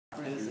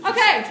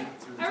Okay,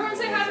 everyone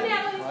say hi to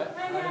Natalie.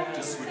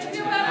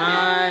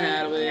 Hi,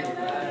 Natalie.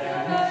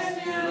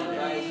 Hi,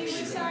 Natalie.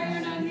 Sorry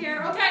you're not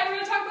here. Okay, we're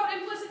going to talk about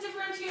implicit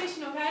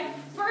differentiation, okay?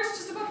 First,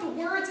 just about the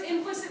words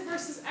implicit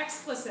versus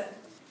explicit,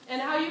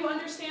 and how you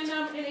understand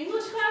them in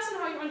English class and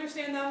how you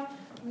understand them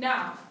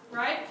now,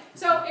 right?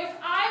 So if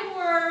I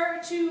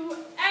were to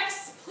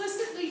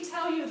explicitly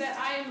tell you that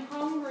I am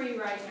hungry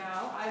right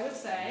now, I would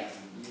say,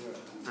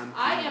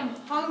 I am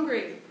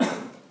hungry.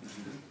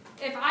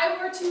 If I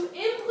were to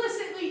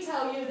implicitly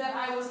tell you that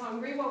I was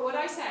hungry, what would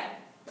I say?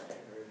 My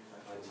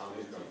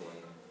tummy's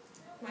grumbling.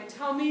 My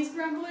tummy's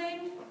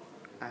grumbling.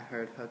 I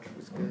heard Hutch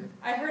was good.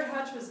 I heard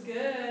Hutch was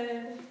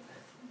good.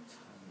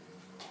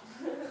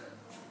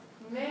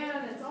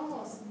 Man, it's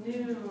almost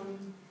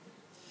noon.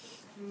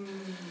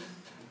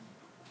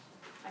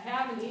 I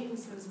haven't eaten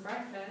since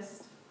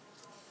breakfast.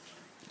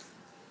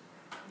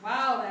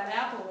 Wow, that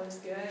apple looks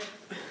good.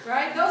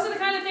 Right? Those are the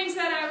kind of things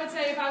that I would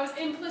say if I was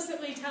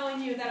implicitly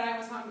telling you that I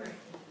was hungry.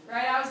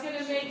 Right? I was going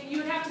to make, you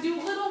would have to do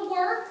a little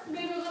work,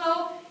 maybe a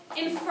little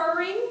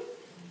inferring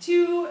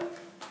to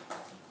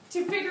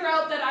figure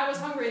out that I was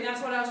hungry, and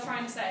that's what I was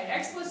trying to say.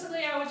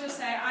 Explicitly, I would just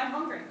say, I'm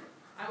hungry.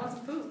 I want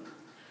some food.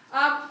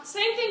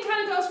 Same thing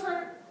kind of goes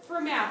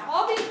for math.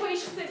 All the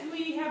equations that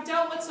we have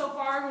dealt with so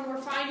far when we're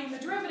finding the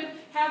derivative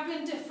have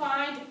been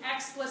defined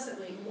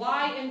explicitly.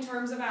 Y in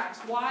terms of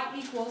x. Y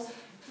equals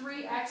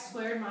 3x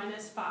squared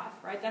minus 5,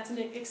 right? That's an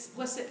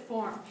explicit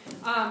form.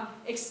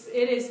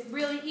 It is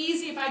really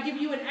easy. If I give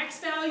you an x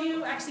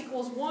value, x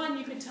equals 1,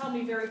 you can tell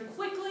me very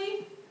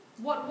quickly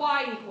what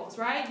y equals,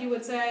 right? You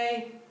would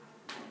say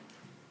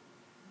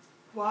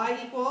y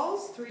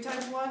equals 3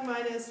 times 1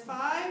 minus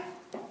 5.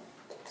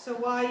 So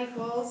y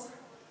equals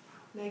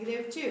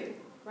 -2,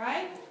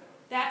 right?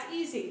 That's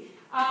easy.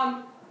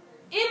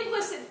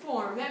 Implicit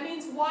form, that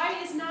means y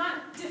is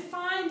not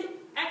defined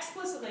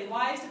explicitly.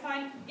 Y is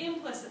defined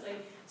implicitly.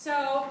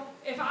 So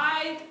if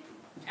I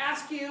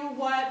ask you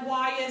what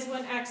y is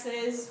when x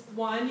is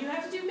 1, you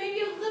have to do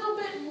maybe a little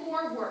bit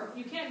more work.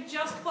 You can't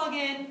just plug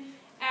in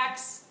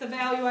x, the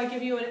value I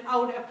give you, and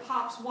out it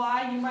pops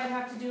y. You might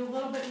have to do a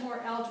little bit more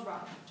algebra,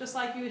 just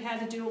like you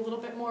had to do a little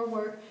bit more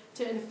work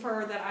to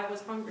infer that I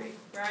was hungry,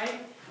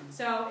 right?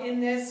 So in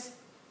this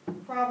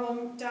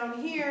problem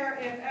down here,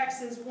 if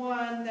x is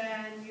 1,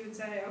 then you would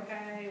say,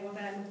 okay, well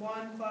then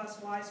 1 plus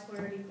y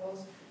squared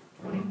equals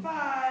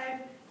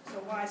 25.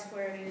 So y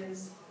squared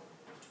is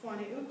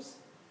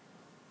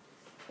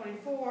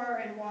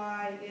 24, and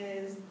y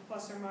is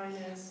plus or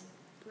minus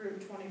root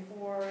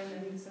 24, and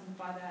then you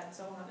simplify that, and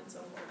so on and so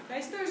forth.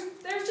 Okay, so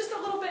there's just a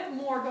little bit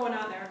more going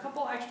on there, a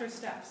couple extra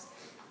steps,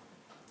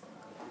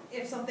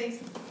 if something's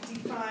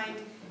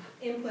defined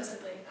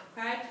implicitly.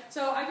 Okay,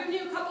 so I've given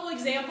you a couple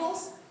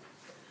examples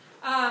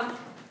of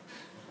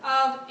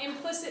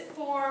implicit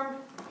form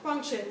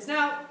functions.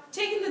 Now,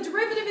 taking the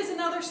derivative is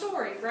another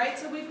story, right?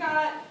 So we've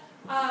got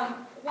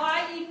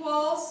y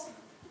equals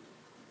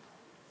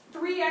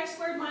 3x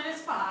squared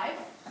minus 5,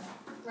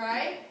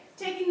 right?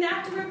 Taking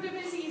that derivative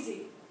is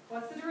easy.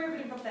 What's the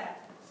derivative of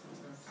that?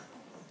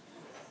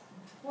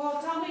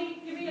 Well,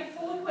 give me a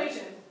full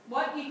equation.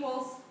 What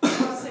equals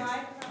 6?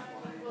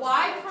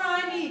 Y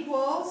prime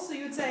equals, so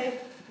you would say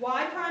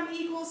y prime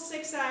equals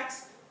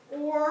 6x,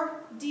 or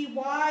dy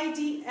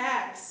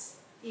dx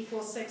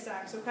equals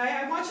 6x, okay?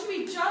 I want you to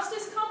be just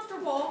as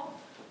comfortable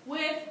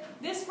with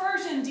this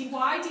version, dy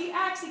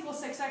dx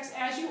equals 6x,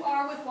 as you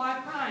are with y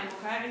prime,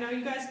 okay? I know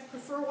you guys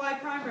prefer y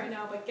prime right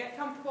now, but get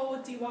comfortable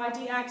with dy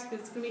dx, because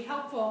it's going to be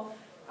helpful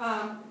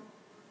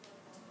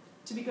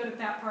to be good at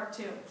that part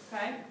too,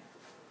 okay?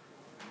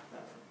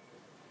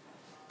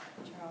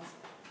 Charles,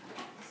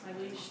 it's my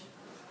leash.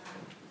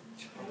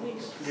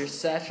 Your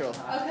satchel.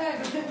 Okay.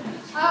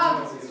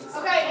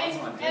 Okay,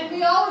 and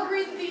we all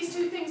agree that these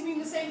two things mean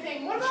the same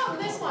thing. What about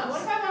this one?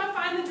 What if I want to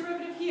find the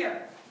derivative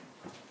here?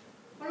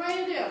 What am I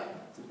going to do?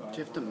 Do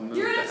you have to move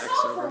You're going the to x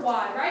solve over? for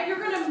y, right? You're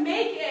going to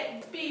make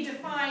it be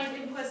defined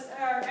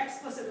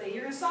explicitly.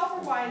 You're going to solve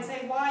for y and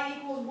say y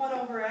equals 1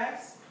 over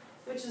x,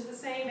 which is the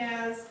same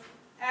as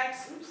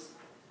x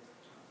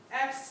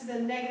to the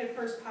negative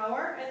first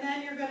power. And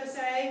then you're going to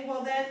say,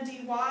 well then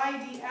dy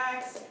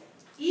dx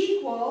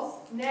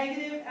equals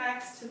negative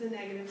x to the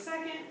negative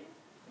second,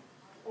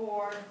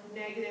 or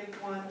negative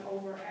 1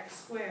 over x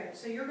squared.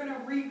 So you're going to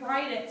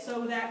rewrite it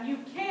so that you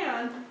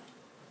can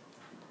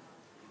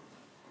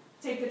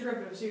take the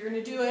derivative. So you're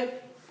going to do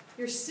it,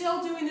 you're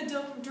still doing the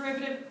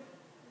derivative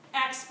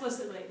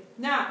explicitly.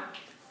 Now,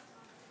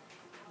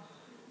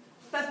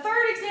 the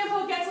third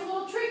example gets a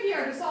little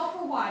trickier to solve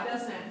for y,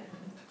 doesn't it?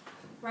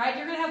 Right?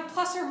 You're going to have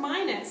plus or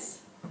minus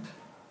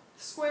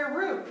square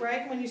root,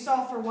 right, when you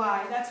solve for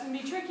y. That's going to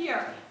be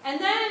trickier.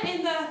 And then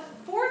in the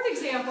fourth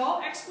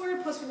example, x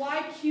squared plus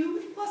y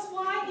cubed plus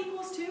y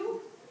equals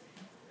 2.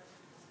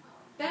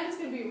 Then it's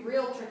going to be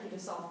real tricky to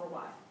solve for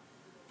y.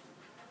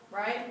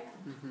 Right?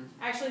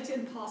 Actually, it's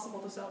impossible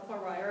to solve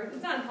for y. Or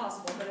it's not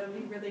impossible, but it would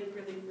be really,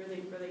 really,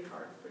 really, really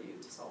hard for you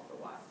to solve for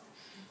y.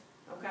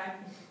 Okay?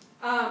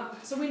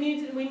 So we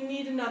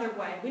need another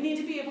way. We need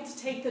to be able to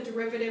take the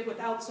derivative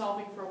without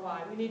solving for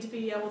y. We need to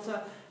be able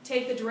to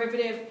take the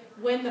derivative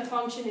when the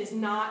function is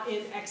not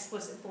in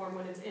explicit form,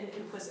 when it's in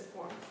implicit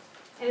form.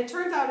 And it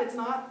turns out it's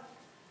not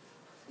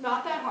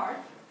that hard.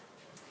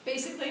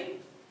 Basically,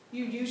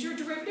 you use your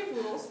derivative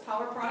rules,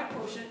 power, product,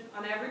 quotient,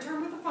 on every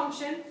term with a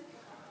function,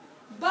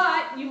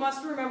 but you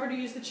must remember to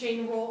use the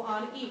chain rule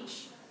on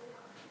each.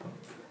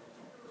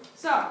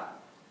 So,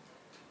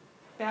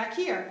 back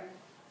here,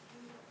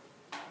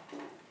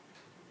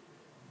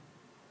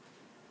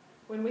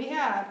 when we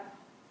had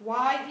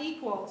y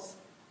equals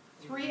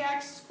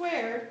 3x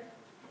squared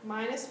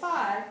minus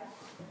 5,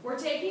 we're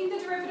taking the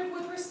derivative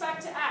with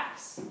respect to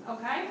x,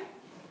 okay?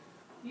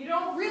 You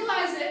don't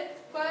realize it,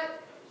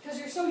 but because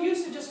you're so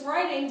used to just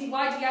writing dy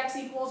dx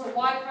equals or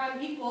y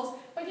prime equals,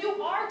 but you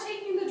are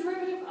taking the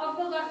derivative of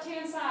the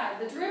left-hand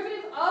side. The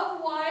derivative of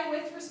y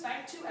with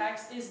respect to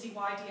x is dy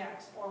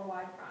dx, or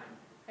y prime.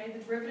 Okay?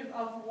 The derivative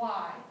of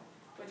y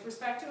with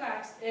respect to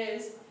x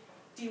is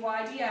dy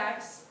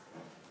dx,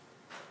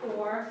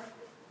 or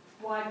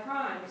y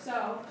prime.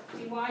 So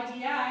dy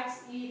dx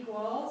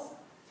equals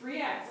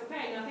 3x.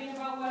 Okay, nothing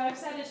about what I've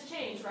said has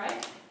changed,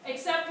 right?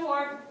 Except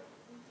for,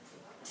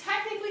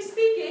 technically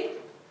speaking,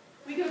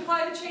 we could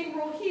apply the chain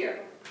rule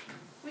here.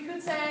 We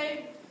could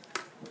say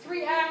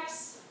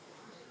 3x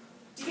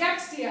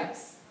dx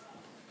dx.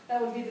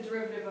 That would be the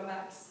derivative of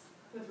x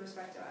with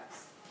respect to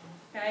x.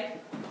 Okay?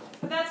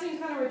 But that seems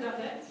kind of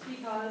redundant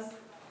because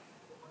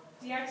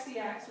dx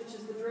dx, which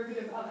is the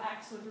derivative of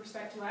x with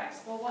respect to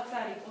x, well, what's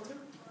that equal to?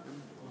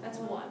 That's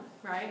 1,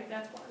 right?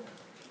 That's 1.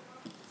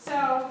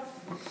 So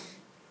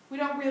we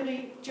don't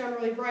really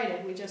generally write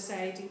it. We just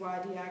say dy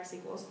dx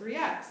equals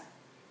 3x.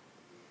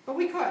 But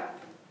we could.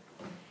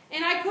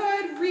 And I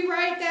could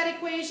rewrite that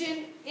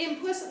equation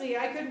implicitly.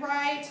 I could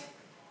write,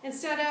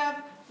 instead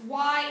of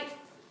y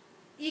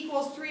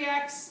equals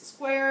 3x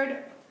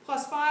squared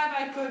plus 5,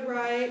 I could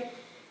write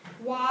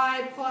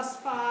y plus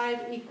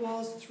 5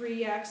 equals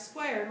 3x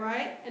squared,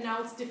 right? And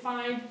now it's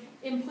defined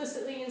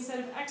implicitly instead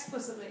of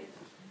explicitly.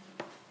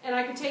 And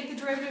I could take the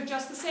derivative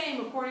just the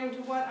same according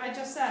to what I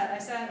just said. I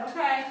said,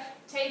 okay,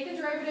 take the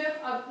derivative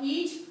of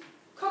each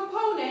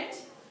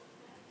component,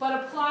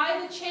 but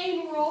apply the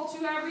chain rule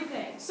to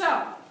everything.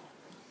 So,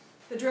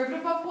 the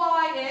derivative of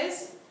y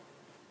is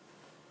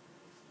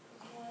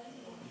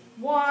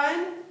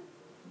 1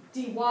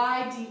 dy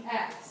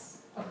dx.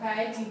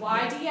 Okay? dy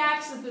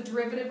dx is the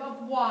derivative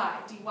of y.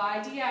 dy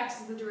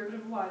dx is the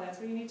derivative of y. That's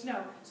what you need to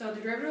know. So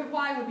the derivative of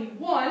y would be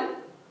 1,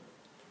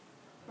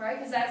 right?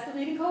 Because that's the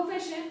leading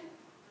coefficient.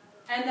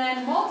 And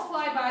then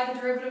multiplied by the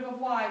derivative of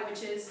y,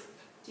 which is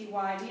dy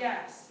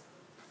dx.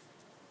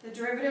 The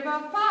derivative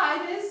of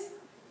 5 is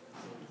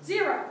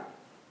 0.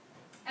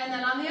 And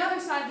then on the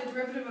other side, the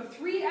derivative of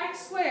 3x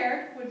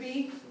squared would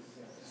be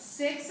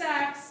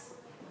 6x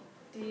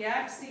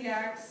dx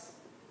dx.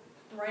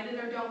 Write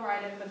it or don't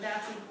write it, but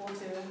that's equal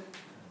to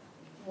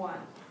 1.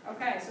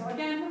 Okay, so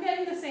again, we're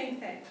getting the same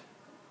thing.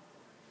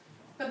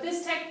 But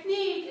this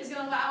technique is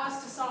going to allow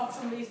us to solve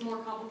some of these more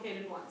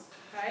complicated ones.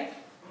 Okay?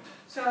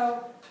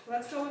 So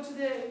let's go into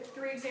the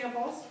 3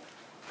 examples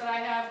that I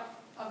have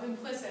of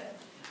implicit.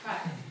 Okay.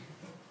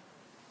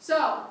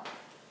 So,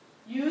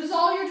 use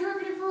all your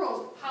derivative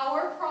rules.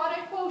 Power,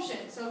 product,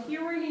 quotient. So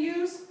here we're going to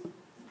use,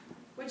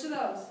 which of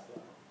those?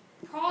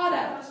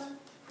 Product.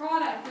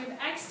 Product. We have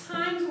x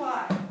times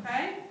y.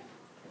 Okay?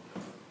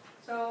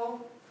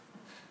 So,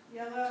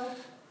 yellow,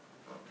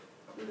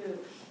 blue.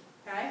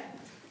 Okay?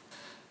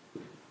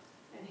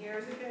 And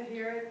here's again,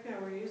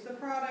 we use the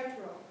product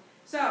rule.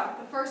 So,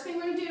 the first thing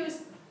we're going to do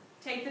is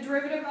take the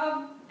derivative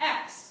of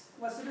x.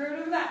 What's the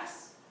derivative of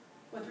x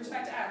with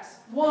respect to x?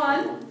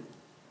 1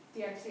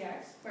 dx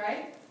dx,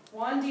 right?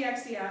 1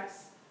 dx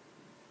dx.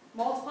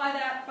 Multiply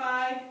that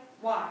by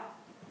y.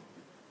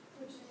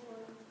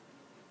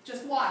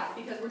 Just y,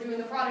 because we're doing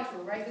the product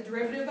rule, right? The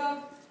derivative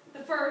of the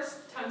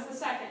first times the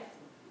second.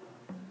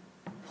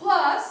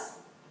 Plus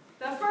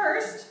the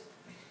first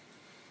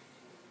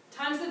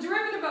times the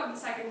derivative of the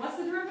second. What's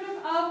the derivative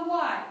of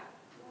y?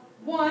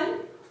 1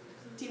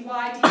 dy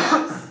dx. Do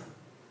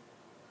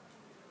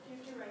you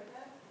have to write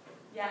that?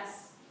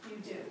 Yes, you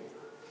do.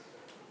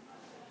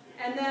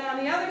 And then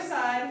on the other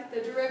side,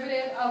 the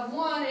derivative of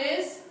 1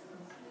 is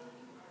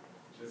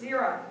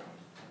 0.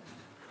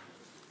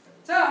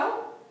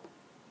 So,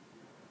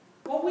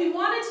 what we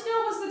wanted to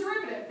know was the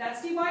derivative.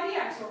 That's dy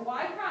dx, or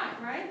y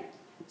prime, right?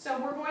 So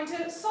we're going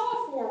to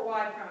solve for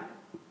y prime.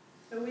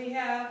 So we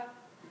have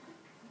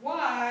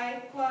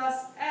y plus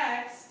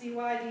x dy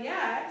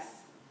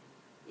dx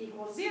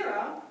equals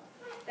 0.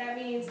 That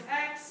means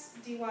x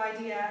dy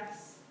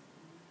dx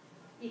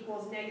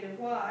equals negative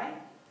y,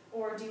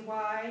 or dy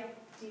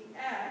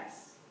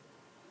dx,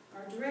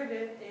 our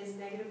derivative is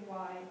negative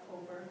y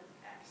over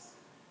x.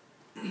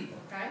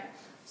 Okay?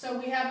 So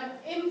we have an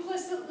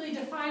implicitly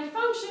defined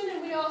function,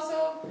 and we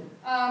also,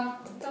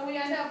 so we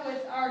end up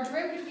with our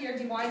derivative here,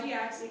 dy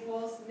dx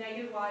equals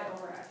negative y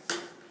over x.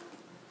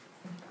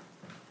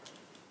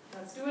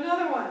 Let's do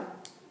another one.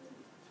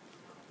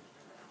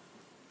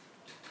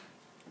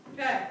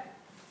 Okay.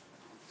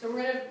 So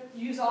we're going to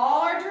use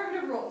all our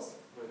derivative rules.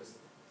 What is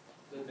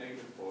the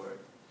 -4?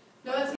 No, that's